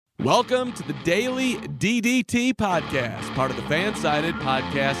Welcome to the Daily DDT Podcast, part of the Fansided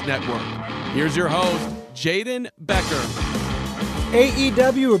Podcast Network. Here's your host, Jaden Becker.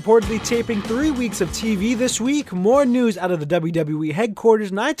 AEW reportedly taping 3 weeks of TV this week, more news out of the WWE headquarters,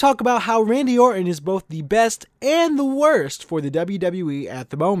 and I talk about how Randy Orton is both the best and the worst for the WWE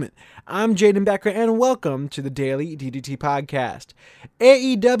at the moment. I'm Jaden Becker, and welcome to the Daily DDT Podcast.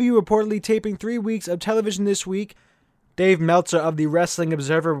 AEW reportedly taping 3 weeks of television this week. Dave Meltzer of the Wrestling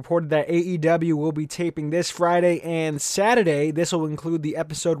Observer reported that AEW will be taping this Friday and Saturday. This will include the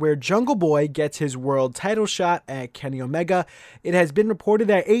episode where Jungle Boy gets his world title shot at Kenny Omega. It has been reported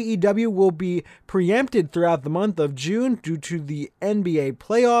that AEW will be preempted throughout the month of June due to the NBA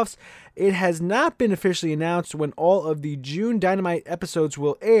playoffs. It has not been officially announced when all of the June Dynamite episodes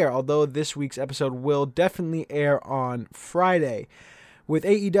will air, although this week's episode will definitely air on Friday. With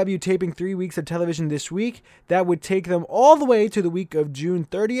AEW taping 3 weeks of television this week, that would take them all the way to the week of June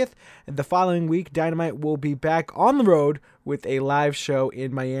 30th. And the following week, Dynamite will be back on the road with a live show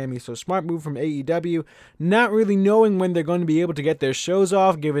in Miami. So smart move from AEW, not really knowing when they're going to be able to get their shows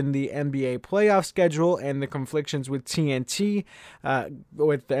off, given the NBA playoff schedule and the conflictions with TNT,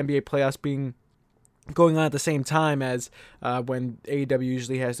 with the NBA playoffs going on at the same time as when AEW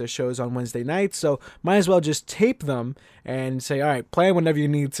usually has their shows on Wednesday nights. So might as well just tape them and say, all right, play whenever you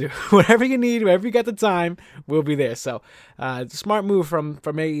need to. Whatever you need, whenever you got the time, we'll be there. So it's a smart move from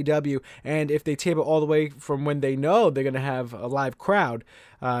AEW. And if they tape it all the way from when they know they're going to have a live crowd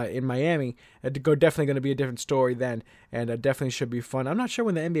in Miami, definitely going to be a different story then, and definitely should be fun. I'm not sure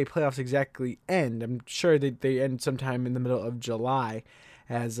when the NBA playoffs exactly end. I'm sure they end sometime in the middle of July.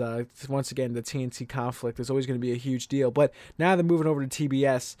 As once again, the TNT conflict is always going to be a huge deal. But now they're moving over to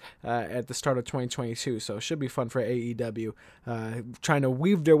TBS at the start of 2022, so it should be fun for AEW trying to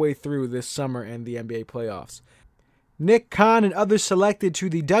weave their way through this summer and the NBA playoffs. Nick Khan and others selected to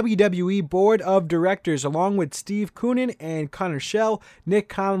the WWE Board of Directors, along with Steve Koonin and Connor Schell. Nick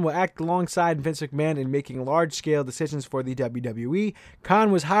Khan will act alongside Vince McMahon in making large-scale decisions for the WWE.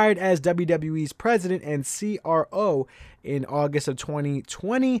 Khan was hired as WWE's president and CRO in August of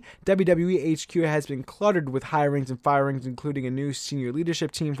 2020. WWE HQ has been cluttered with hirings and firings, including a new senior leadership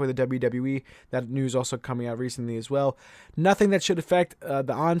team for the WWE. That news also coming out recently as well. Nothing that should affect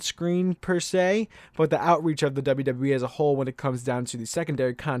the on-screen per se, but the outreach of the WWE as a whole when it comes down to the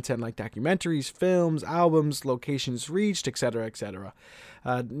secondary content like documentaries, films, albums, locations reached, etc., etc.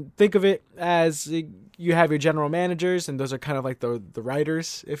 Think of it as you have your general managers, and those are kind of like the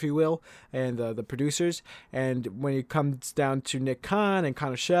writers, if you will, and the producers. And when it comes down to Nick Khan and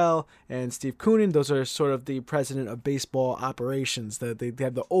Connor Schell and Steve Koonin, those are sort of the president of baseball operations. They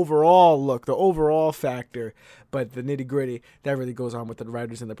have the overall look, the overall factor, but the nitty-gritty, that really goes on with the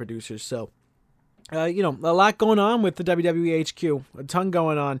writers and the producers. So, a lot going on with the WWE HQ, a ton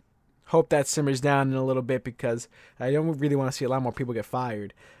going on. Hope that simmers down in a little bit, because I don't really want to see a lot more people get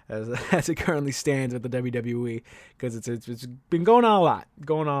fired as it currently stands with the WWE, because it's been going on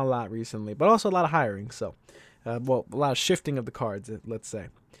a lot recently, but also a lot of hiring. So, a lot of shifting of the cards, let's say.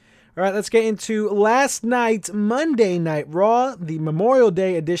 All right, let's get into last night's Monday Night Raw, the Memorial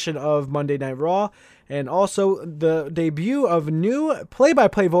Day edition of Monday Night Raw, and also the debut of new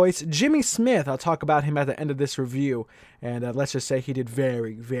play-by-play voice, Jimmy Smith. I'll talk about him at the end of this review, and let's just say he did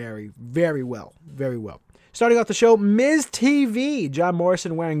very, very, very well. Very well. Starting off the show, Miz TV. John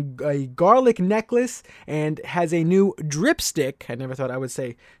Morrison wearing a garlic necklace and has a new dripstick. I never thought I would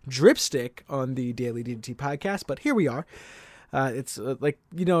say dripstick on the Daily DDT podcast, but here we are. It's like,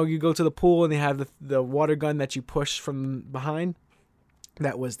 you go to the pool and they have the water gun that you push from behind.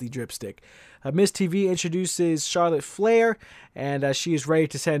 That was the dripstick. Miz TV introduces Charlotte Flair, and she is ready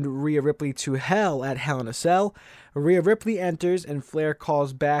to send Rhea Ripley to hell at Hell in a Cell. Rhea Ripley enters, and Flair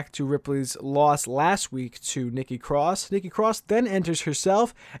calls back to Ripley's loss last week to Nikki Cross. Nikki Cross then enters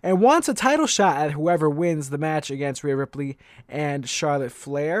herself and wants a title shot at whoever wins the match against Rhea Ripley and Charlotte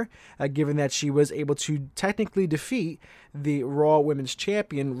Flair, given that she was able to technically defeat the Raw Women's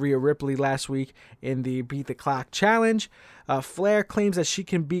Champion Rhea Ripley last week in the Beat the Clock Challenge. Flair claims that she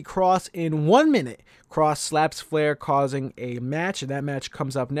can beat Cross in 1 minute. Cross slaps Flair, causing a match, and that match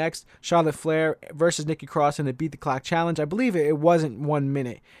comes up next. Charlotte Flair versus Nikki Cross in the Beat the Clock Challenge. I believe it wasn't 1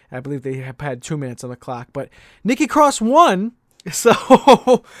 minute. I believe they had 2 minutes on the clock, but Nikki Cross won.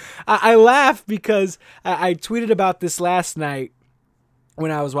 So I laugh because I tweeted about this last night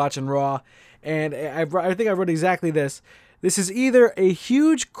when I was watching Raw, and I think I wrote exactly this. This is either a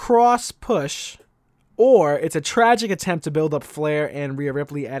huge Cross push, or it's a tragic attempt to build up Flair and Rhea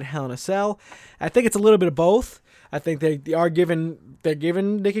Ripley at Hell in a Cell. I think it's a little bit of both. I think they're giving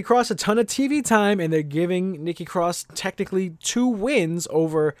Nikki Cross a ton of TV time, and they're giving Nikki Cross technically 2 wins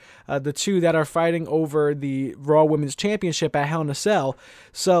over the 2 that are fighting over the Raw Women's Championship at Hell in a Cell.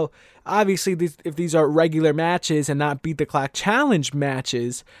 So obviously, if these are regular matches and not Beat the Clock Challenge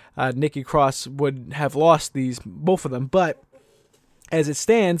matches, Nikki Cross would have lost both of them. But as it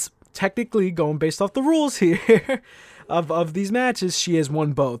stands, technically going based off the rules here of these matches, she has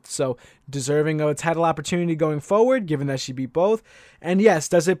won both. So deserving of a title opportunity going forward, given that she beat both. And yes,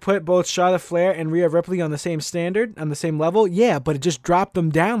 does it put both Charlotte Flair and Rhea Ripley on the same standard, on the same level? Yeah, but it just dropped them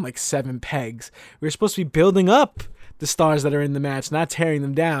down like 7 pegs. We were supposed to be building up the stars that are in the match, not tearing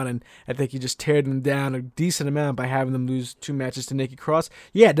them down, and I think you just teared them down a decent amount by having them lose 2 matches to Nikki Cross.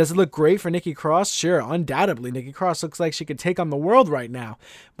 Yeah, does it look great for Nikki Cross? Sure, undoubtedly. Nikki Cross looks like she could take on the world right now,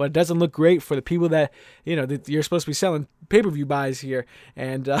 but it doesn't look great for the people that, that you're supposed to be selling pay-per-view buys here,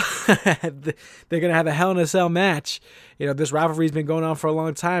 and they're going to have a Hell in a Cell match. This rivalry's been going on for a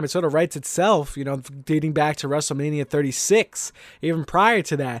long time. It sort of writes itself, dating back to WrestleMania 36, even prior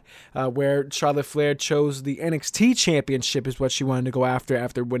to that, where Charlotte Flair chose the NXT Championship is what she wanted to go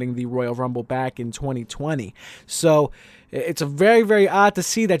after winning the Royal Rumble back in 2020. So it's a very, very odd to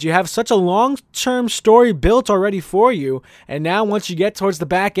see that you have such a long-term story built already for you, and now once you get towards the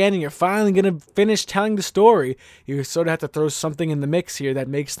back end and you're finally going to finish telling the story, you sort of have to throw something in the mix here that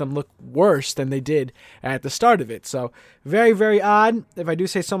makes them look worse than they did at the start of it. So very, very odd, if I do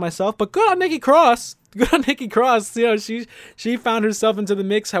say so myself, but good on Nikki Cross. Good on Nikki Cross. She found herself into the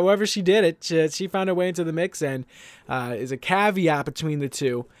mix however she did it. She found her way into the mix, and is a caveat between the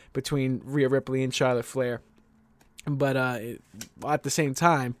two, between Rhea Ripley and Charlotte Flair. But at the same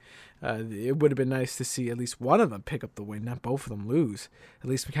time, it would have been nice to see at least one of them pick up the win, not both of them lose. At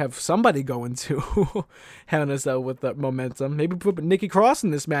least we have somebody going to Hell in a Cell with the momentum. Maybe put Nikki Cross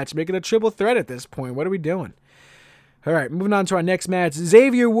in this match, make it a triple threat at this point. What are we doing? All right, moving on to our next match.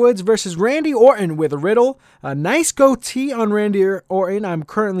 Xavier Woods versus Randy Orton with Riddle. A nice goatee on Randy Orton. I'm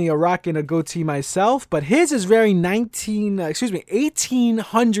currently rocking a goatee myself, but his is very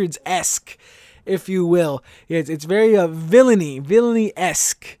 1800s-esque, if you will. It's very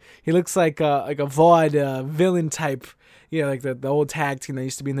villainy-esque. He looks like a vaud villain type, like the old tag team that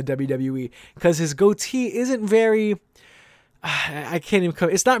used to be in the WWE. Because his goatee isn't very... I can't even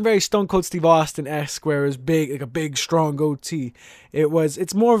come. It's not very Stone Cold Steve Austin-esque, where it was big, like a big, strong goatee.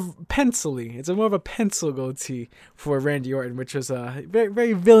 It's more pencil-y. It's more of a pencil goatee for Randy Orton, which was very,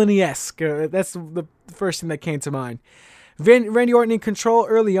 very villainy-esque. That's the first thing that came to mind. Randy Orton in control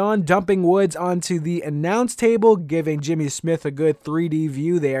early on, dumping Woods onto the announce table, giving Jimmy Smith a good 3D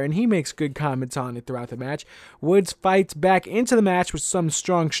view there, and he makes good comments on it throughout the match. Woods fights back into the match with some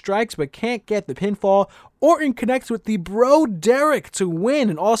strong strikes, but can't get the pinfall. Orton connects with the Bro Derek to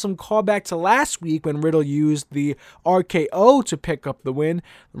win. An awesome callback to last week when Riddle used the RKO to pick up the win.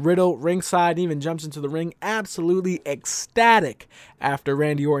 Riddle ringside even jumps into the ring absolutely ecstatic after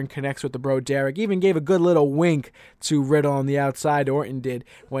Randy Orton connects with the Bro Derek. Even gave a good little wink to Riddle on the outside, Orton did,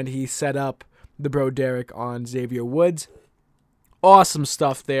 when he set up the Bro Derek on Xavier Woods. Awesome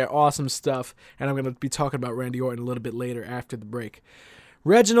stuff there, awesome stuff. And I'm going to be talking about Randy Orton a little bit later after the break.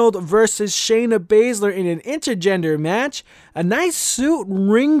 Reginald versus Shayna Baszler in an intergender match. A nice suit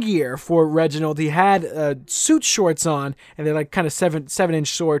ring gear for Reginald. He had suit shorts on, and they're like kind of 7-inch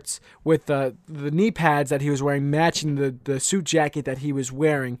shorts with the knee pads that he was wearing, matching the suit jacket that he was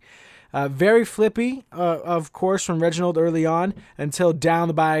wearing. Very flippy, of course, from Reginald early on until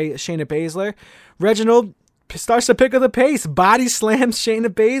downed by Shayna Baszler. Reginald starts to pick up the pace, body slams Shayna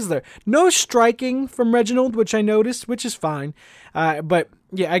Baszler. No striking from Reginald, which I noticed, which is fine. But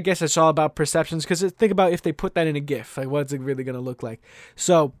yeah, I guess it's all about perceptions, because think about if they put that in a GIF, like what's it really going to look like?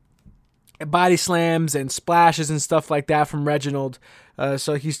 So body slams and splashes and stuff like that from Reginald.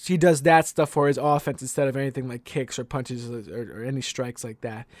 So he does that stuff for his offense instead of anything like kicks or punches or any strikes like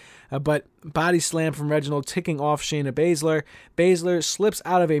that. But body slam from Reginald, ticking off Shayna Baszler. Baszler slips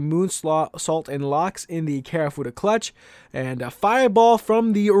out of a moonsault and locks in the Karafuda clutch. And a fireball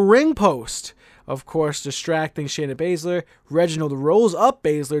from the ring post, of course, distracting Shayna Baszler. Reginald rolls up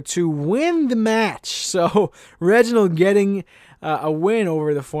Baszler to win the match. So Reginald getting a win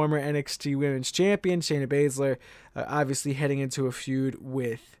over the former NXT Women's Champion, Shayna Baszler, obviously heading into a feud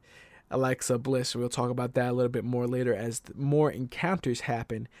with Alexa Bliss. We'll talk about that a little bit more later as more encounters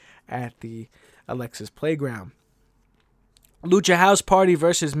happen at the Alexa's Playground. Lucha House Party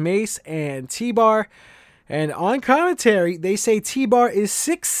versus Mace and T-Bar. And on commentary, they say T-Bar is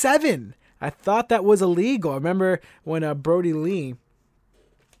 6'7". I thought that was illegal. I remember when Brody Lee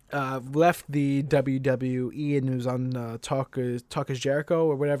left the WWE and was on Talk is Jericho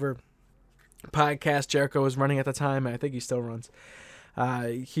or whatever podcast Jericho was running at the time. I think he still runs.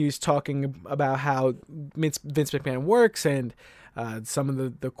 He was talking about how Vince McMahon works and some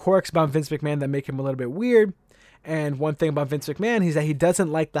of the quirks about Vince McMahon that make him a little bit weird. And one thing about Vince McMahon is that he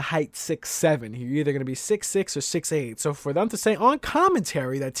doesn't like the height 6'7". You're either going to be 6'6" or 6'8". So for them to say on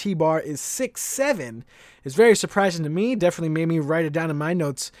commentary that T-Bar is 6'7" is very surprising to me. Definitely made me write it down in my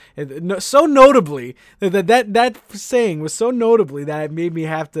notes. So notably, that saying was so notably that it made me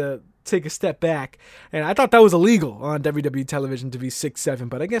have to take a step back. And I thought that was illegal on WWE television to be 6'7",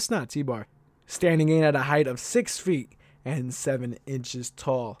 but I guess not. T-Bar standing in at a height of 6 feet and 7 inches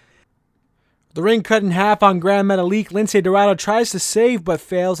tall. The ring cut in half on Grand Metalik. Lince Dorado tries to save but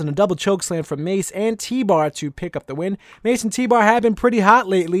fails in a double chokeslam from Mace and T-Bar to pick up the win. Mace and T-Bar have been pretty hot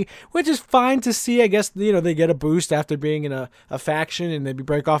lately, which is fine to see. I guess, they get a boost after being in a faction and they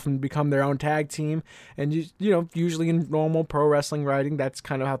break off and become their own tag team. And, usually in normal pro wrestling writing, that's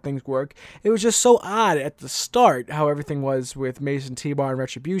kind of how things work. It was just so odd at the start how everything was with Mace and T-Bar and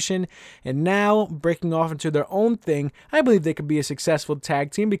Retribution. And now, breaking off into their own thing, I believe they could be a successful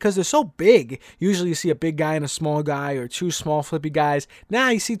tag team because they're so big. Usually you see a big guy and a small guy or two small flippy guys. Now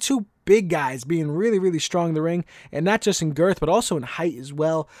you see two big guys being really, really strong in the ring, and not just in girth, but also in height as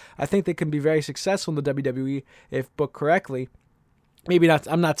well. I think they can be very successful in the WWE if booked correctly. Maybe not.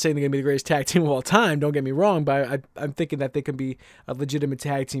 I'm not saying they're going to be the greatest tag team of all time, don't get me wrong, but I'm thinking that they can be a legitimate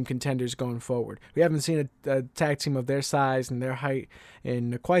tag team contenders going forward. We haven't seen a tag team of their size and their height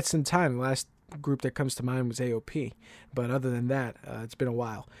in quite some time. The last group that comes to mind was AOP, but other than that, it's been a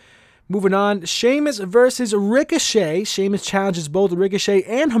while. Moving on, Sheamus versus Ricochet. Sheamus challenges both Ricochet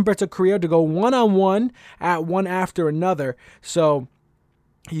and Humberto Carrillo to go one-on-one at one after another. So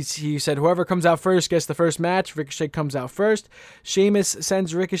he said whoever comes out first gets the first match. Ricochet comes out first. Sheamus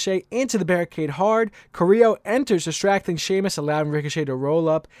sends Ricochet into the barricade hard. Carrillo enters, distracting Sheamus, allowing Ricochet to roll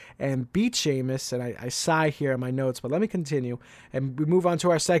up and beat Sheamus. And I sigh here in my notes, but let me continue. And we move on to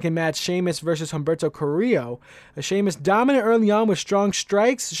our second match, Sheamus versus Humberto Carrillo. Sheamus dominant early on with strong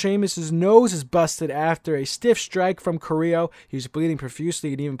strikes. Sheamus' nose is busted after a stiff strike from Carrillo. He was bleeding profusely.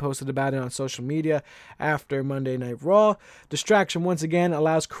 He even posted about it on social media after Monday Night Raw. Distraction once again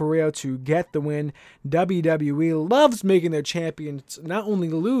allows Carrillo to get the win. WWE loves making their champions not only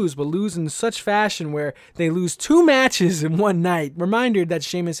lose, but lose in such fashion where they lose 2 matches in one night. Reminder that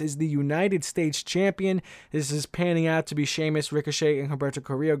Sheamus is the United States champion. This is panning out to be Sheamus, Ricochet, and Humberto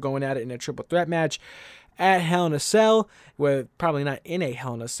Carrillo going at it in a triple threat match at Hell in a Cell. Well, probably not in a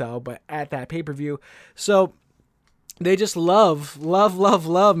Hell in a Cell, but at that pay-per-view. So they just love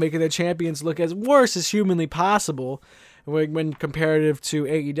making their champions look as worse as humanly possible. When comparative to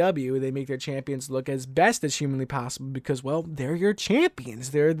AEW, they make their champions look as best as humanly possible because, well, they're your champions.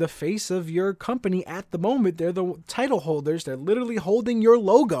 They're the face of your company at the moment. They're the title holders. They're literally holding your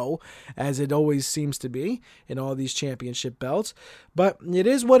logo, as it always seems to be in all these championship belts. But it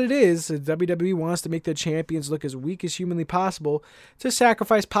is what it is. WWE wants to make their champions look as weak as humanly possible to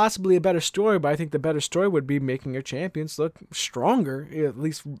sacrifice possibly a better story, but I think the better story would be making your champions look stronger, at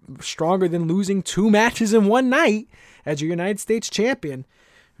least stronger than losing 2 matches in one night as your United States champion.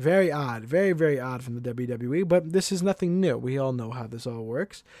 Very odd. Very, very odd from the WWE, but this is nothing new. We all know how this all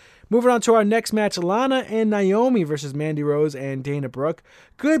works. Moving on to our next match, Lana and Naomi versus Mandy Rose and Dana Brooke.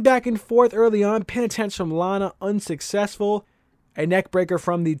 Good back and forth early on. Pin attempt from Lana, unsuccessful. A neckbreaker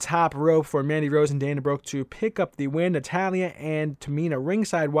from the top rope for Mandy Rose and Dana Brooke to pick up the win. Natalya and Tamina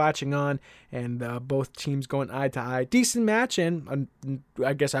ringside watching on, and both teams going eye to eye. Decent match, and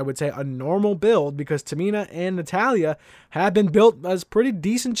I guess I would say a normal build because Tamina and Natalya have been built as pretty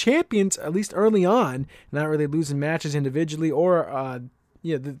decent champions, at least early on, not really losing matches individually or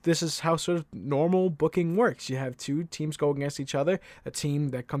this is how sort of normal booking works. You have 2 teams go against each other. A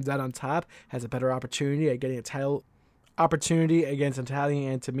team that comes out on top has a better opportunity at getting a title opportunity against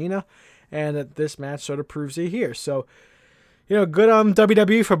Natalya and Tamina, and this match sort of proves it here. So, good on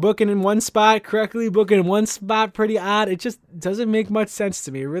WWE for booking in one spot correctly, booking in one spot pretty odd. It just doesn't make much sense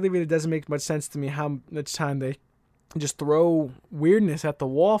to me. It really, really doesn't make much sense to me how much time they just throw weirdness at the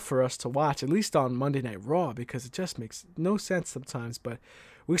wall for us to watch, at least on Monday Night Raw, because it just makes no sense sometimes, but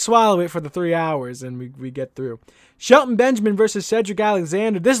we swallow it for the 3 hours and we get through. Shelton Benjamin versus Cedric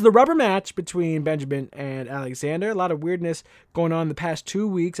Alexander. This is the rubber match between Benjamin and Alexander. A lot of weirdness going on in the past 2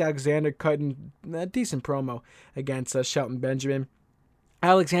 weeks. Alexander cutting a decent promo against Shelton Benjamin.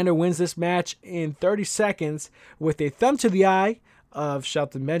 Alexander wins this match in 30 seconds with a thumb to the eye, of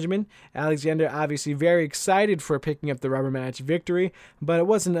Shelton Benjamin. Alexander obviously very excited for picking up the rubber match victory, but it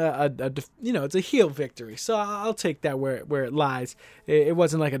wasn't it's a heel victory, so I'll take that where it lies. It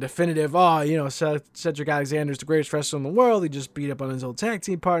wasn't like a definitive, Cedric Alexander's the greatest wrestler in the world. He just beat up on his old tag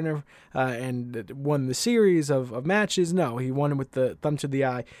team partner and won the series of matches. No, he won it with the thumb to the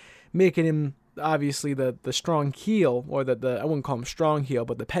eye, making him obviously the strong heel, or the I wouldn't call him strong heel,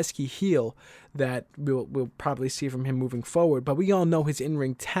 but the pesky heel that we'll probably see from him moving forward. But we all know his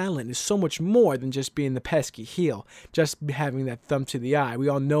in-ring talent is so much more than just being the pesky heel, just having that thumb to the eye. We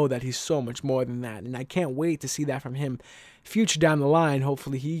all know that he's so much more than that, and I can't wait to see that from him future down the line.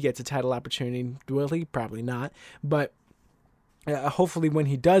 Hopefully he gets a title opportunity. Will he? Probably not, but hopefully when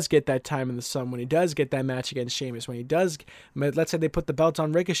he does get that time in the sun, when he does get that match against Sheamus, when he does, let's say they put the belt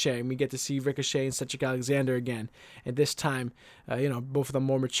on Ricochet and we get to see Ricochet and Cedric Alexander again, and this time, both of them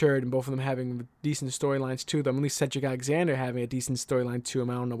more matured and both of them having decent storylines to them, at least Cedric Alexander having a decent storyline to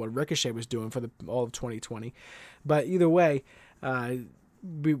him. I don't know what Ricochet was doing for all of 2020, but either way,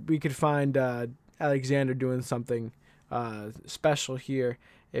 we could find Alexander doing something special here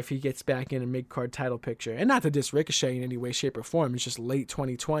if he gets back in a mid-card title picture. And not to diss Ricochet in any way, shape, or form. It's just late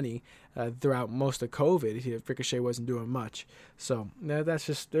 2020, throughout most of COVID, Ricochet wasn't doing much. So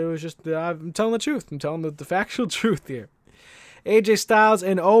I'm telling the truth. I'm telling the factual truth here. AJ Styles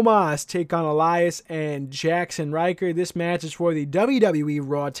and Omos take on Elias and Jackson Ryker. This match is for the WWE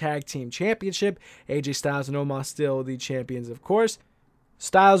Raw Tag Team Championship. AJ Styles and Omos still the champions, of course.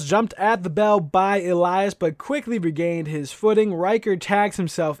 Styles jumped at the bell by Elias, but quickly regained his footing. Ryker tags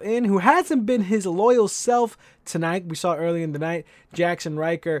himself in, who hasn't been his loyal self tonight. We saw early in the night Jackson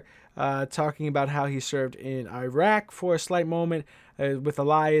Ryker talking about how he served in Iraq for a slight moment with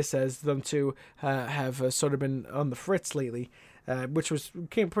Elias, as them two have sort of been on the fritz lately. Which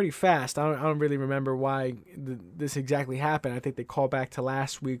came pretty fast. I don't really remember why this exactly happened. I think they call back to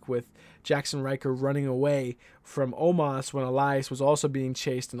last week with Jackson Ryker running away from Omos when Elias was also being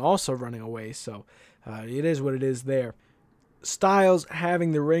chased and also running away. So it is what it is there. Styles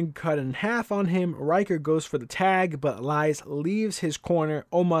having the ring cut in half on him. Ryker goes for the tag, but Elias leaves his corner.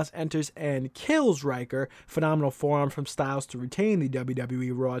 Omos enters and kills Ryker. Phenomenal forearm from Styles to retain the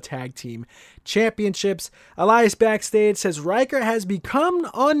WWE Raw Tag Team Championships. Elias backstage says Ryker has become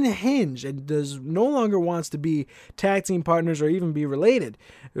unhinged and no longer wants to be tag team partners or even be related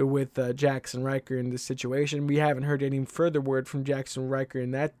with Jackson Ryker in this situation. We haven't heard any further word from Jackson Ryker in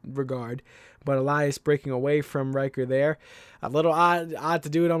that regard. But Elias breaking away from Ryker there. A little odd to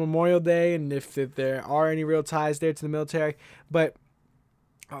do it on Memorial Day, and if there are any real ties there to the military. But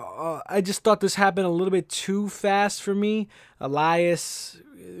I just thought this happened a little bit too fast for me. Elias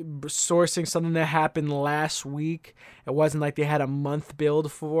sourcing something that happened last week. It wasn't like they had a month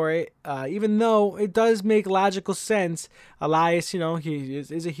build for it. Even though it does make logical sense. Elias, he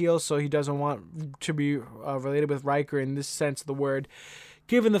is a heel, so he doesn't want to be related with Ryker in this sense of the word.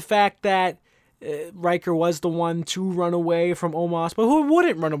 Given the fact that Ryker was the one to run away from Omos, but who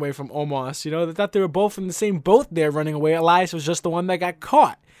wouldn't run away from Omos? They thought they were both in the same boat there running away. Elias was just the one that got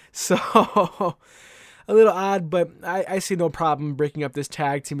caught. So, a little odd, but I see no problem breaking up this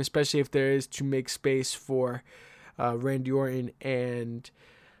tag team, especially if there is to make space for Randy Orton and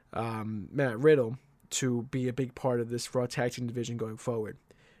Matt Riddle to be a big part of this Raw Tag Team division going forward.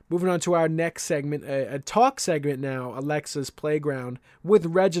 Moving on to our next segment, a talk segment now, Alexa's Playground with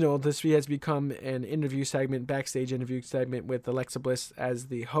Reginald. This has become an interview segment, backstage interview segment with Alexa Bliss as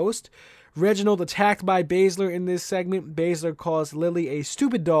the host. Reginald attacked by Baszler in this segment. Baszler calls Lily a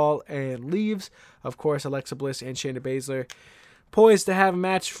stupid doll and leaves. Of course, Alexa Bliss and Shayna Baszler poised to have a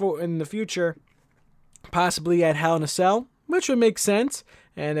match in the future, possibly at Hell in a Cell, which would make sense.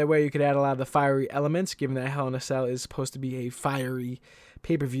 And that way you could add a lot of the fiery elements, given that Hell in a Cell is supposed to be a fiery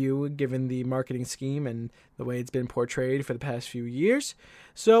pay-per-view, given the marketing scheme and the way it's been portrayed for the past few years.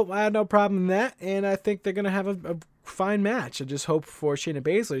 So I have no problem in that, and I think they're going to have a fine match. I just hope for Shayna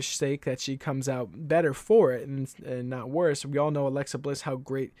Baszler's sake that she comes out better for it and not worse. We all know Alexa Bliss, how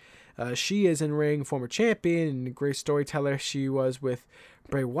great she is in ring, former champion, and a great storyteller she was with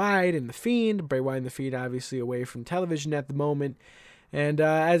Bray Wyatt and The Fiend. Bray Wyatt and The Fiend obviously away from television at the moment. And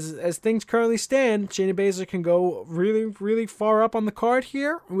as things currently stand, Shayna Baszler can go really, really far up on the card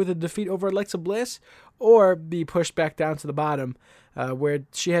here with a defeat over Alexa Bliss, or be pushed back down to the bottom, where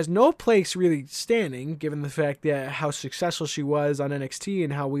she has no place really standing, given the fact that how successful she was on NXT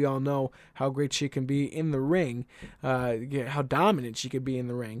and how we all know how great she can be in the ring, how dominant she could be in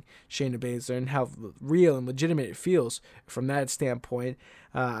the ring, Shayna Baszler, and how real and legitimate it feels from that standpoint.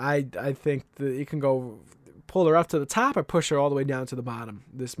 I think that it can go pull her up to the top or push her all the way down to the bottom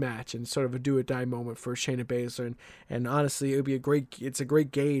this match, and sort of a do-or-die moment for Shayna Baszler. And honestly, it's a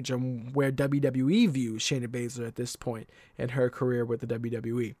great gauge on where WWE views Shayna Baszler at this point in her career with the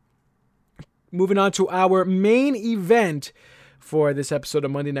WWE. Moving on to our main event for this episode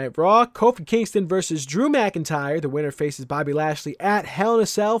of Monday Night Raw, Kofi Kingston versus Drew McIntyre. The winner faces Bobby Lashley at Hell in a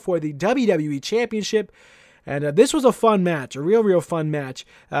Cell for the WWE Championship. And this was a fun match, a real fun match.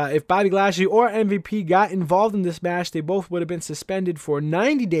 If Bobby Lashley or MVP got involved in this match, they both would have been suspended for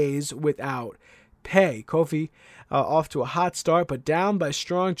 90 days without pay. Kofi off to a hot start, but down by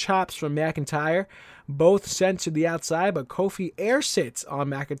strong chops from McIntyre. Both sent to the outside, but Kofi air sits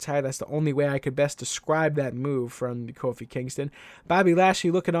on McIntyre. That's the only way I could best describe that move from Kofi Kingston. Bobby Lashley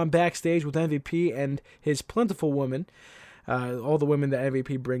looking on backstage with MVP and his plentiful woman. All the women that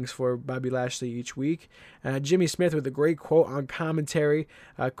MVP brings for Bobby Lashley each week. Jimmy Smith with a great quote on commentary.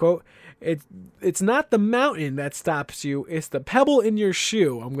 Quote, it's not the mountain that stops you, it's the pebble in your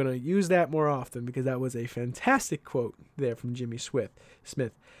shoe. I'm going to use that more often because that was a fantastic quote there from Jimmy Smith.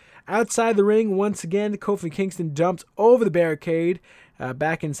 Outside the ring, once again, Kofi Kingston dumped over the barricade.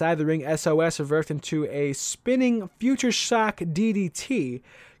 Back inside the ring, SOS reversed into a spinning Future Shock DDT.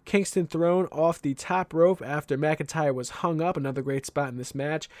 Kingston thrown off the top rope after McIntyre was hung up. Another great spot in this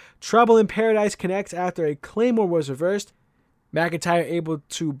match. Trouble in Paradise connects after a Claymore was reversed. McIntyre able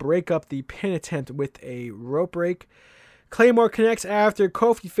to break up the pin attempt with a rope break. Claymore connects after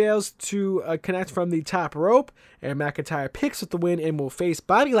Kofi fails to connect from the top rope. And McIntyre picks up the win and will face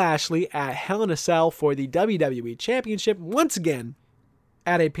Bobby Lashley at Hell in a Cell for the WWE Championship once again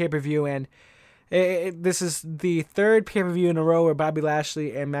at a pay-per-view. And this is the third pay-per-view in a row where Bobby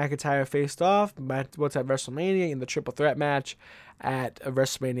Lashley and McIntyre faced off. Once at WrestleMania in the Triple Threat match at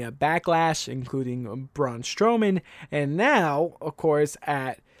WrestleMania Backlash, including Braun Strowman. And now, of course,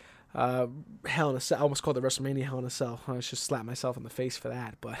 at Hell in a Cell. I almost called it WrestleMania Hell in a Cell. I should slap myself in the face for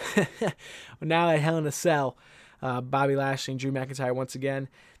that. But now at Hell in a Cell, Bobby Lashley and Drew McIntyre once again.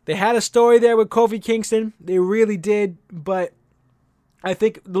 They had a story there with Kofi Kingston. They really did, but I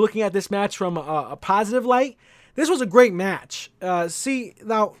think looking at this match from a positive light, this was a great match. Now,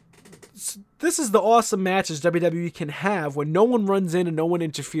 this is the awesome matches WWE can have when no one runs in and no one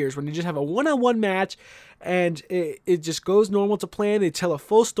interferes. When you just have a one-on-one match and it just goes normal to plan. They tell a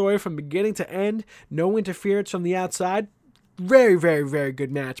full story from beginning to end. No interference from the outside. Very, very, very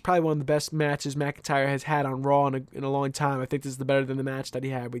good match. Probably one of the best matches McIntyre has had on Raw in a long time. I think this is better than the match that he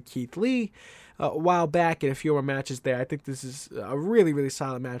had with Keith Lee a while back and a few more matches there. I think this is a really, really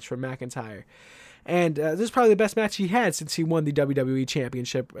solid match for McIntyre. And this is probably the best match he had since he won the WWE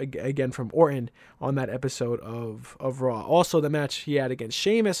Championship again from Orton on that episode of Raw. Also, the match he had against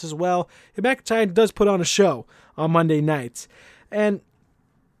Sheamus as well. And McIntyre does put on a show on Monday nights. And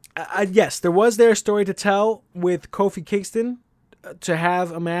yes, there was their story to tell with Kofi Kingston to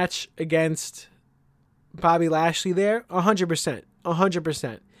have a match against Bobby Lashley there. 100%.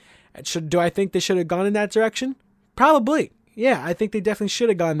 100%. Do I think they should have gone in that direction? Probably. Yeah, I think they definitely should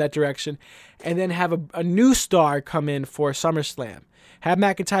have gone that direction. And then have a new star come in for SummerSlam. Have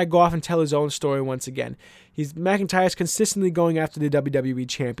McIntyre go off and tell his own story once again. McIntyre's consistently going after the WWE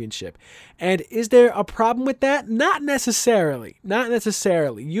Championship. And is there a problem with that? Not necessarily. Not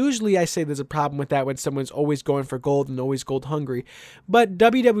necessarily. Usually I say there's a problem with that when someone's always going for gold and always gold hungry. But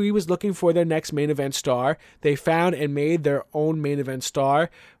WWE was looking for their next main event star. They found and made their own main event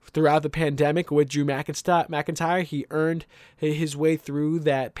star throughout the pandemic with Drew McIntyre. He earned his way through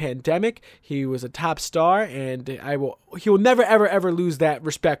that pandemic. He was a top star, and he will never, ever, ever lose that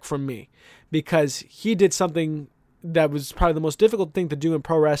respect from me, because he did something that was probably the most difficult thing to do in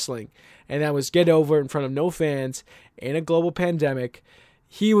pro wrestling, and that was get over in front of no fans in a global pandemic.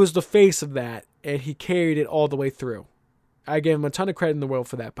 He was the face of that, and he carried it all the way through. I give him a ton of credit in the world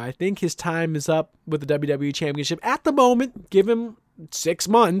for that, but I think his time is up with the WWE Championship at the moment. Give him 6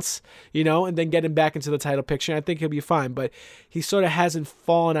 months, and then get him back into the title picture. I think he'll be fine, but he sort of hasn't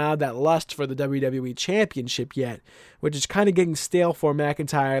fallen out of that lust for the WWE Championship yet, which is kind of getting stale for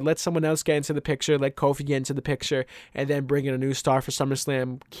McIntyre. Let someone else get into the picture, let Kofi get into the picture, and then bring in a new star for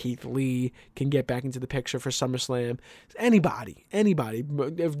SummerSlam. Keith Lee can get back into the picture for SummerSlam. Anybody.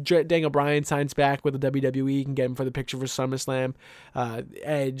 If Daniel Bryan signs back with the WWE, you can get him for the picture for SummerSlam.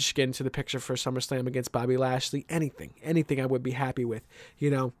 Edge get into the picture for SummerSlam against Bobby Lashley. Anything I would be happy with,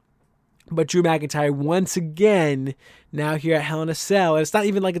 But Drew McIntyre, once again, now here at Hell in a Cell. And it's not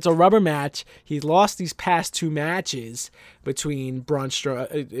even like it's a rubber match. He's lost these past 2 matches between Bobby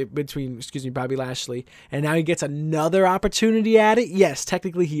Lashley. And now he gets another opportunity at it. Yes,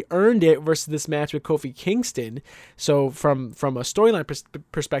 technically he earned it versus this match with Kofi Kingston. So from a storyline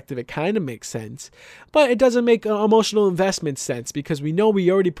perspective, it kind of makes sense. But it doesn't make emotional investment sense because we know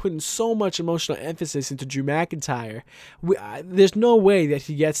we already put in so much emotional emphasis into Drew McIntyre. There's no way that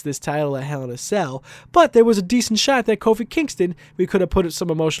he gets this title at Hell in a Cell. But there was a decent shot that Kofi Kingston, we could have put some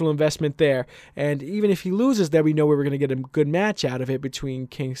emotional investment there. And even if he loses there, we know we were going to get a good match out of it between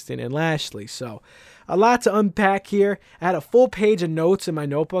Kingston and Lashley. So a lot to unpack here. I had a full page of notes in my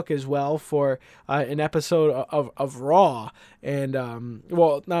notebook as well for an episode of Raw. And,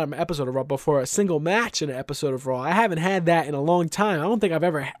 well, not an episode of Raw, but for a single match in an episode of Raw. I haven't had that in a long time. I don't think I've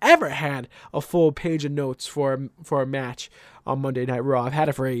ever had a full page of notes for a match on Monday Night Raw. I've had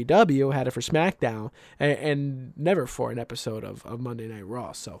it for AEW, had it for SmackDown, and never for an episode of Monday Night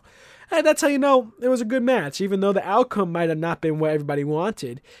Raw. So that's how you know it was a good match. Even though the outcome might have not been what everybody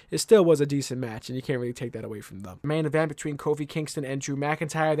wanted, it still was a decent match, and you can't really take that away from them. The main event between Kofi Kingston and Drew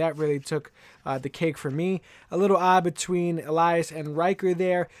McIntyre, that really took the cake for me. A little odd between Elias and Riker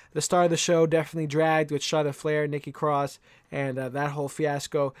there. The start of the show definitely dragged with Charlotte Flair, Nikki Cross, and that whole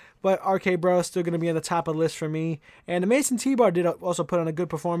fiasco. But RK Bro is still going to be on the top of the list for me. And Mason T-Bar did also put on a good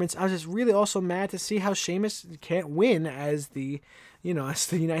performance. I was just really also mad to see how Sheamus can't win as the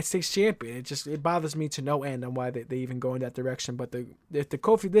United States champion. It bothers me to no end on why they even go in that direction. But if the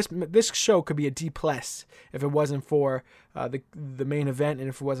Kofi, this show could be a D+ if it wasn't for the main event and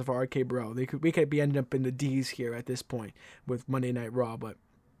if it wasn't for RK Bro. We could be ending up in the D's here at this point with Monday Night Raw. But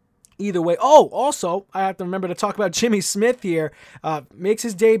either way. Oh, also, I have to remember to talk about Jimmy Smith here. Makes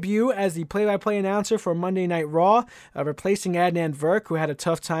his debut as the play-by-play announcer for Monday Night Raw, replacing Adnan Virk, who had a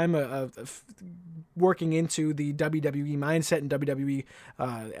tough time working into the WWE mindset and WWE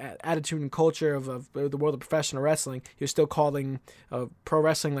attitude and culture of the world of professional wrestling. He was still calling pro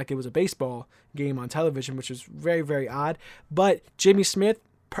wrestling like it was a baseball game on television, which was very, very odd. But Jimmy Smith,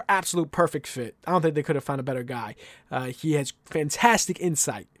 absolute perfect fit. I don't think they could have found a better guy. He has fantastic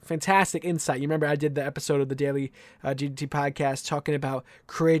insight. You remember I did the episode of the Daily DDT podcast talking about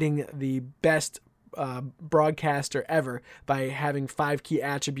creating the best broadcaster ever by having 5 key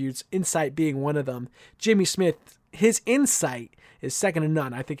attributes, insight being one of them. Jimmy Smith, his insight is second to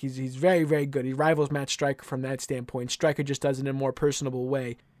none. I think he's very, very good. He rivals Matt Striker from that standpoint. Striker just does it in a more personable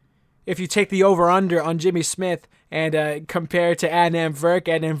way. If you take the over-under on Jimmy Smith and compare to Adnan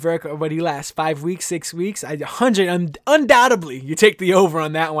Virk, what he lasts 5 weeks, 6 weeks, 100, undoubtedly, you take the over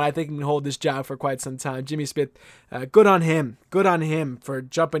on that one. I think he can hold this job for quite some time. Jimmy Smith, good on him for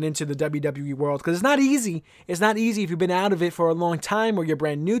jumping into the WWE world, because it's not easy. It's not easy if you've been out of it for a long time or you're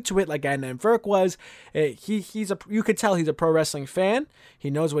brand new to it, like Adnan Virk was. You could tell he's a pro wrestling fan. He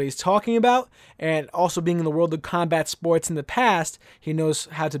knows what he's talking about, and also being in the world of combat sports in the past, he knows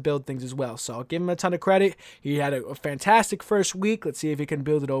how to build things as well. So I'll give him a ton of credit. He had a fantastic first week. Let's see if he can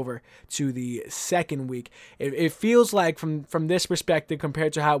build it over to the second week. It feels like from this perspective,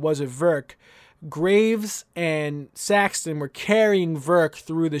 compared to how it was with Virk, Graves and Saxton were carrying Virk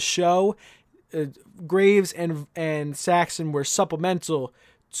through the show. Graves and Saxton were supplemental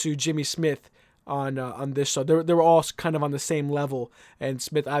to Jimmy Smith on this show. They were all kind of on the same level, and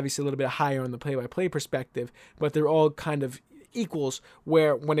Smith obviously a little bit higher on the play-by-play perspective, but they're all kind of equals,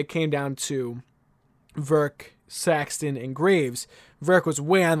 where when it came down to Virk, Saxton, and Graves, Virk was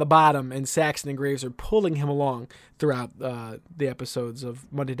way on the bottom, and Saxton and Graves are pulling him along throughout the episodes of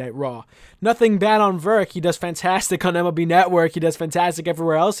Monday Night Raw. Nothing bad on Virk. He does fantastic on MLB Network. He does fantastic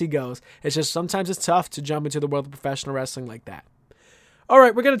everywhere else he goes. It's just sometimes it's tough to jump into the world of professional wrestling like that. All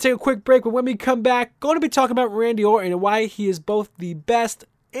right, we're going to take a quick break, but when we come back, going to be talking about Randy Orton and why he is both the best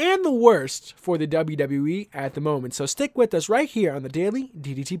and the worst for the WWE at the moment. So stick with us right here on the Daily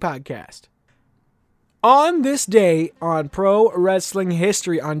DDT Podcast. On this day on pro wrestling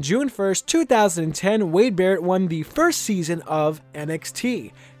history, on June 1st, 2010, Wade Barrett won the first season of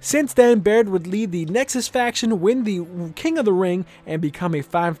NXT. Since then, Barrett would lead the Nexus faction, win the King of the Ring, and become a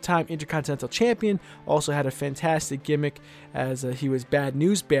 5-time Intercontinental Champion. Also had a fantastic gimmick as he was Bad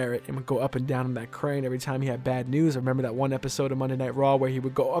News Barrett and would go up and down on that crane every time he had bad news. I remember that one episode of Monday Night Raw where he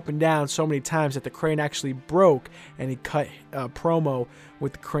would go up and down so many times that the crane actually broke, and he cut a promo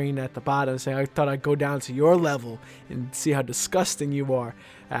with the crane at the bottom saying, "I thought I'd go down to your level and see how disgusting you are,"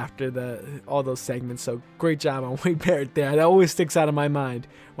 after all those segments. So great job on Wade Barrett there. That always sticks out of my mind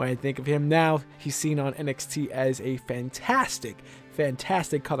when I think of him. Now he's seen on NXT as a fantastic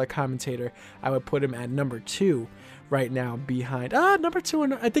fantastic color commentator. I would put him at number 2 right now behind, number 2,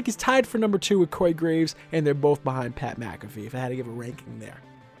 and I think he's tied for number 2 with Corey Graves, and they're both behind Pat McAfee, if I had to give a ranking there.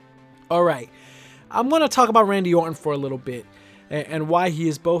 All right, I'm going to talk about Randy Orton for a little bit, and why he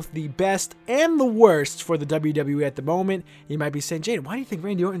is both the best and the worst for the WWE at the moment. You might be saying, Jade, why do you think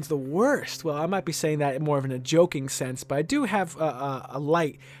Randy Orton's the worst? Well, I might be saying that more of in a joking sense, but I do have a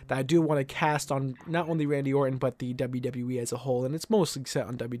light that I do want to cast on not only Randy Orton, but the WWE as a whole, and it's mostly set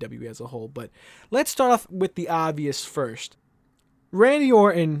on WWE as a whole. But let's start off with the obvious first. Randy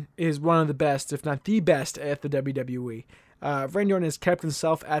Orton is one of the best, if not the best, at the WWE. Randy Orton has kept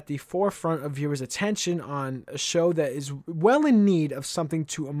himself at the forefront of viewers' attention on a show that is well in need of something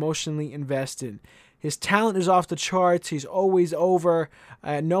to emotionally invest in. His talent is off the charts. He's always over.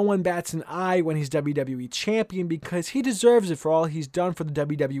 No one bats an eye when he's WWE champion because he deserves it for all he's done for the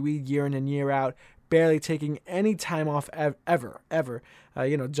WWE year in and year out, barely taking any time off ever.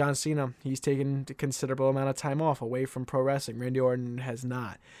 John Cena, he's taken a considerable amount of time off away from pro wrestling. Randy Orton has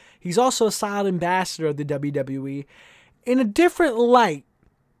not. He's also a solid ambassador of the WWE, in a different light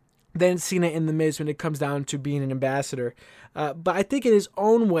than Cena and The Miz when it comes down to being an ambassador. But I think in his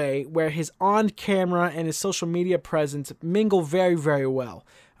own way, where his on-camera and his social media presence mingle very, very well.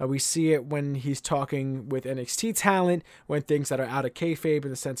 We see it when he's talking with NXT talent, when things that are out of kayfabe in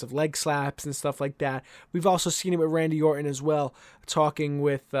the sense of leg slaps and stuff like that. We've also seen it with Randy Orton as well, talking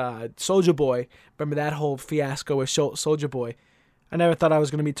with Soulja Boy. Remember that whole fiasco with Soulja Boy? I never thought I was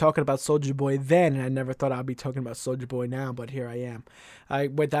going to be talking about Soulja Boy then, and I never thought I'd be talking about Soulja Boy now, but here I am.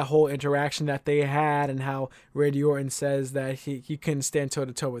 With that whole interaction that they had and how Randy Orton says that he couldn't stand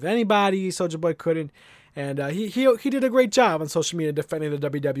toe-to-toe with anybody, Soulja Boy couldn't, and he did a great job on social media defending the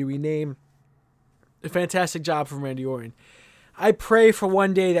WWE name. A fantastic job from Randy Orton. I pray for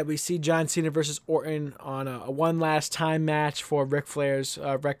one day that we see John Cena versus Orton on a one last time match for Ric Flair's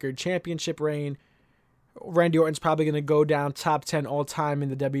record championship reign. Randy Orton's probably going to go down top 10 all-time in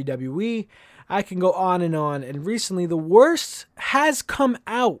the WWE. I can go on, and recently the worst has come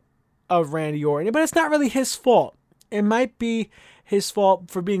out of Randy Orton, but it's not really his fault. It might be his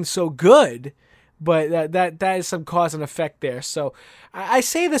fault for being so good, but that is some cause and effect there. So I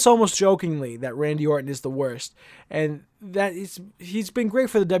say this almost jokingly, that Randy Orton is the worst, and that he's been great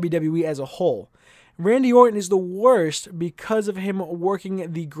for the WWE as a whole. Randy Orton is the worst because of him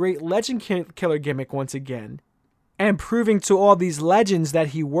working the great legend killer gimmick once again, and proving to all these legends that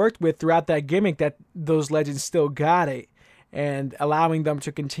he worked with throughout that gimmick that those legends still got it, and allowing them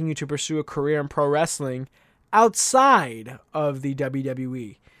to continue to pursue a career in pro wrestling outside of the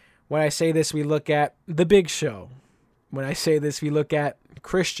WWE. When I say this, we look at The Big Show. When I say this, we look at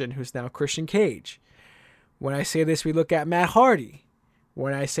Christian, who's now Christian Cage. When I say this, we look at Matt Hardy.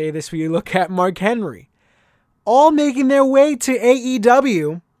 When I say this, we look at Mark Henry. All making their way to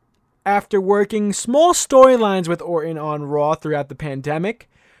AEW after working small storylines with Orton on Raw throughout the pandemic.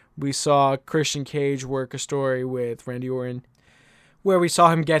 We saw Christian Cage work a story with Randy Orton where we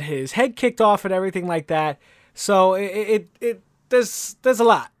saw him get his head kicked off and everything like that. So there's a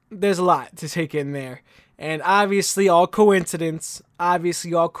lot. There's a lot to take in there. And obviously all coincidence.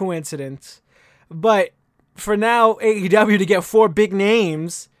 But for now, AEW to get 4 big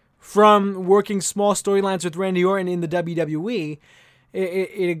names from working small storylines with Randy Orton in the WWE,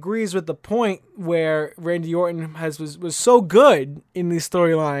 it agrees with the point where Randy Orton was so good in these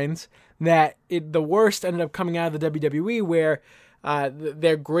storylines that the worst ended up coming out of the WWE, where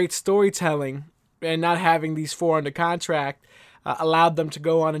their great storytelling and not having these 4 under contract allowed them to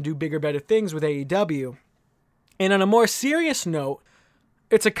go on and do bigger, better things with AEW. And on a more serious note,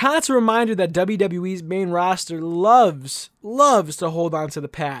 it's a constant reminder that WWE's main roster loves to hold on to the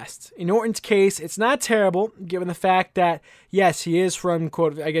past. In Orton's case, it's not terrible, given the fact that, yes, he is from,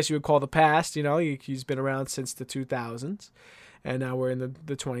 quote, I guess you would call the past. You know, he's been around since the 2000s, and now we're in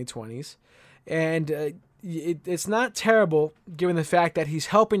the 2020s. And it's not terrible, given the fact that he's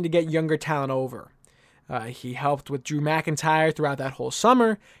helping to get younger talent over. He helped with Drew McIntyre throughout that whole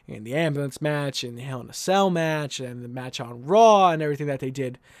summer, in the ambulance match, in the Hell in a Cell match, and the match on Raw, and everything that they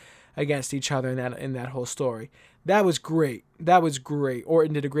did against each other in that whole story. That was great.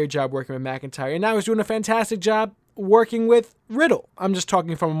 Orton did a great job working with McIntyre, and now he's doing a fantastic job working with Riddle. I'm just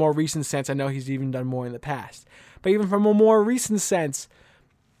talking from a more recent sense. I know he's even done more in the past. But even from a more recent sense,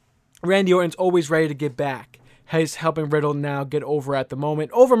 Randy Orton's always ready to get back. He's helping Riddle now get over at the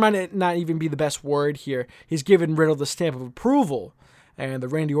moment. Over might not even be the best word here. He's given Riddle the stamp of approval. And the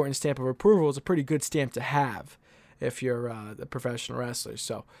Randy Orton stamp of approval is a pretty good stamp to have if you're a professional wrestler.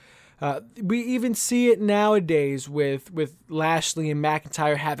 So we even see it nowadays with Lashley and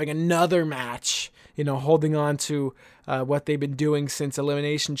McIntyre having another match holding on to what they've been doing since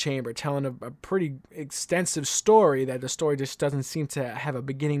Elimination Chamber, telling a pretty extensive story that the story just doesn't seem to have a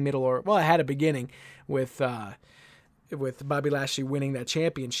beginning, middle, it had a beginning with Bobby Lashley winning that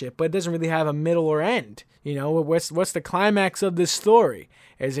championship, but it doesn't really have a middle or end. What's the climax of this story?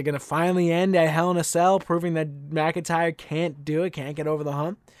 Is it going to finally end at Hell in a Cell, proving that McIntyre can't do it, can't get over the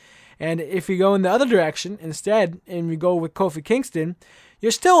hump? And if you go in the other direction instead, and you go with Kofi Kingston,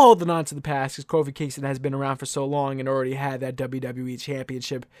 you're still holding on to the past because Kofi Kingston has been around for so long and already had that WWE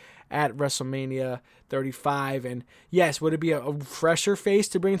Championship at WrestleMania 35. And yes, would it be a fresher face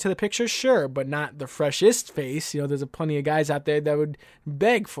to bring into the picture? Sure, but not the freshest face. There's plenty of guys out there that would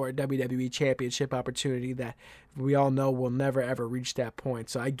beg for a WWE Championship opportunity that we all know will never, ever reach that point.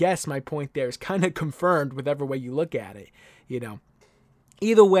 So I guess my point there is kind of confirmed whichever way you look at it,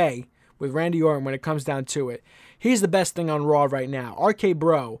 Either way, with Randy Orton, when it comes down to it, he's the best thing on Raw right now. RK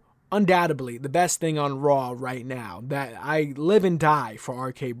Bro, undoubtedly the best thing on Raw right now. That I live and die for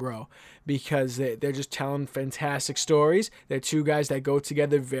RK Bro because they're just telling fantastic stories. They're two guys that go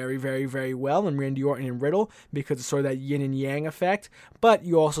together very, very, very well, and Randy Orton and Riddle, because it's sort of that yin and yang effect. But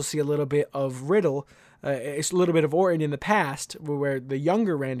you also see a little bit of Riddle. It's a little bit of Orton in the past, where the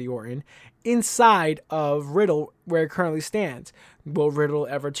younger Randy Orton, inside of Riddle, where it currently stands. Will Riddle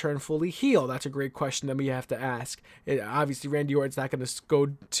ever turn fully heel? That's a great question that we have to ask. Obviously, Randy Orton's not going to go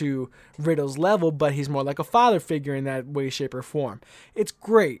to Riddle's level, but he's more like a father figure in that way, shape, or form. It's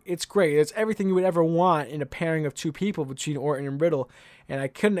great. It's great. It's everything you would ever want in a pairing of two people between Orton and Riddle. And I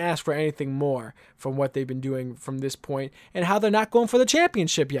couldn't ask for anything more from what they've been doing from this point, and how they're not going for the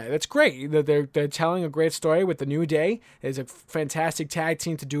championship yet. That's great. They're telling a great story with the New Day. It's a fantastic tag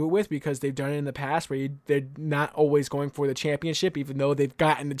team to do it with because they've done it in the past where they're not always going for the championship, even though they've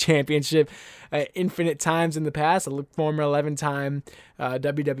gotten the championship infinite times in the past, former 11-time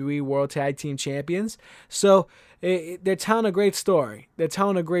WWE World Tag Team Champions. So they're telling a great story.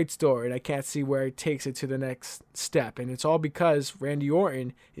 And I can't see where it takes it to the next step. And it's all because Randy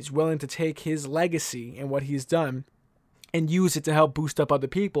Orton is willing to take his legacy and what he's done and use it to help boost up other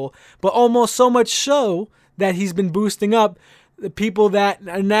people, but almost so much so that he's been boosting up the people that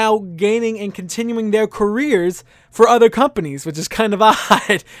are now gaining and continuing their careers for other companies, which is kind of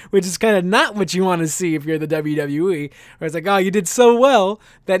odd, which is kind of not what you want to see if you're the WWE, where it's like, oh, you did so well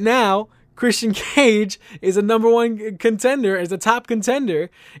that now Christian Cage is a number one contender, is a top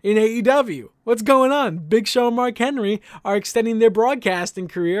contender in AEW. What's going on? Big Show and Mark Henry are extending their broadcasting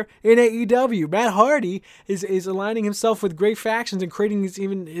career in AEW. Matt Hardy is aligning himself with great factions and creating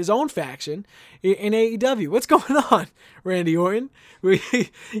even his own faction in AEW. What's going on, Randy Orton?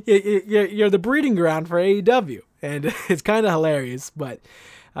 You're the breeding ground for AEW, and it's kind of hilarious. But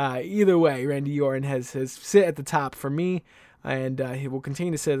either way, Randy Orton has sit at the top for me. And he will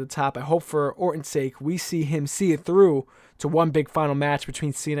continue to sit at the top. I hope for Orton's sake we see him see it through to one big final match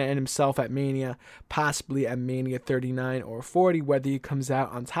between Cena and himself at Mania, possibly at Mania 39 or 40. Whether he comes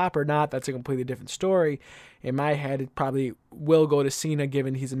out on top or not, that's a completely different story. In my head, it probably will go to Cena,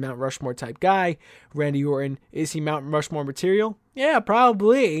 given he's a Mount Rushmore type guy. Randy Orton, is he Mount Rushmore material? Yeah,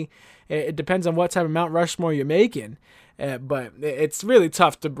 probably. It depends on what type of Mount Rushmore you're making. But it's really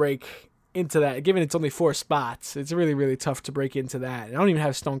tough to break into that, given it's only 4 spots. It's really, really tough to break into that. I don't even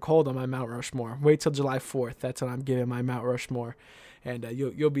have Stone Cold on my Mount Rushmore. Wait till July 4th. That's when I'm giving my Mount Rushmore, and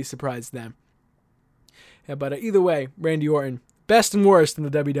you'll be surprised then. Yeah, but either way, Randy Orton, best and worst in the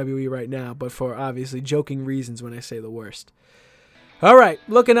WWE right now, but for obviously joking reasons when I say the worst. All right,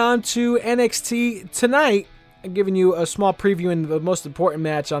 looking on to NXT tonight. I'm giving you a small preview in the most important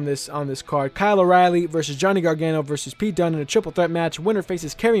match on this card. Kyle O'Reilly versus Johnny Gargano versus Pete Dunne in a triple threat match. Winner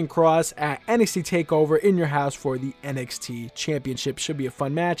faces Karrion Kross at NXT TakeOver in your house for the NXT Championship. Should be a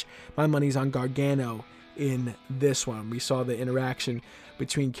fun match. My money's on Gargano in this one. We saw the interaction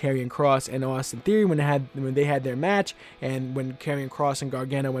between Karrion Kross and Austin Theory when they had their match, and when Karrion Kross and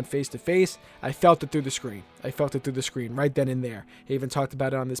Gargano went face to face, I felt it through the screen. Right then and there. I even talked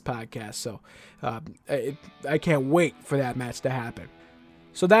about it on this podcast, so I can't wait for that match to happen.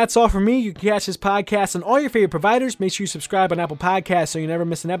 So that's all from me. You can catch this podcast on all your favorite providers. Make sure you subscribe on Apple Podcasts so you never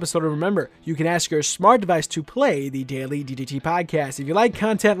miss an episode. And remember, you can ask your smart device to play the Daily DDT Podcast. If you like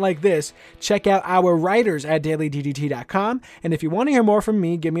content like this, check out our writers at dailyddt.com. And if you want to hear more from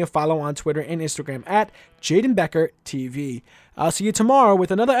me, give me a follow on Twitter and Instagram at Jaden Becker TV. I'll see you tomorrow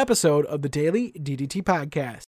with another episode of the Daily DDT Podcast.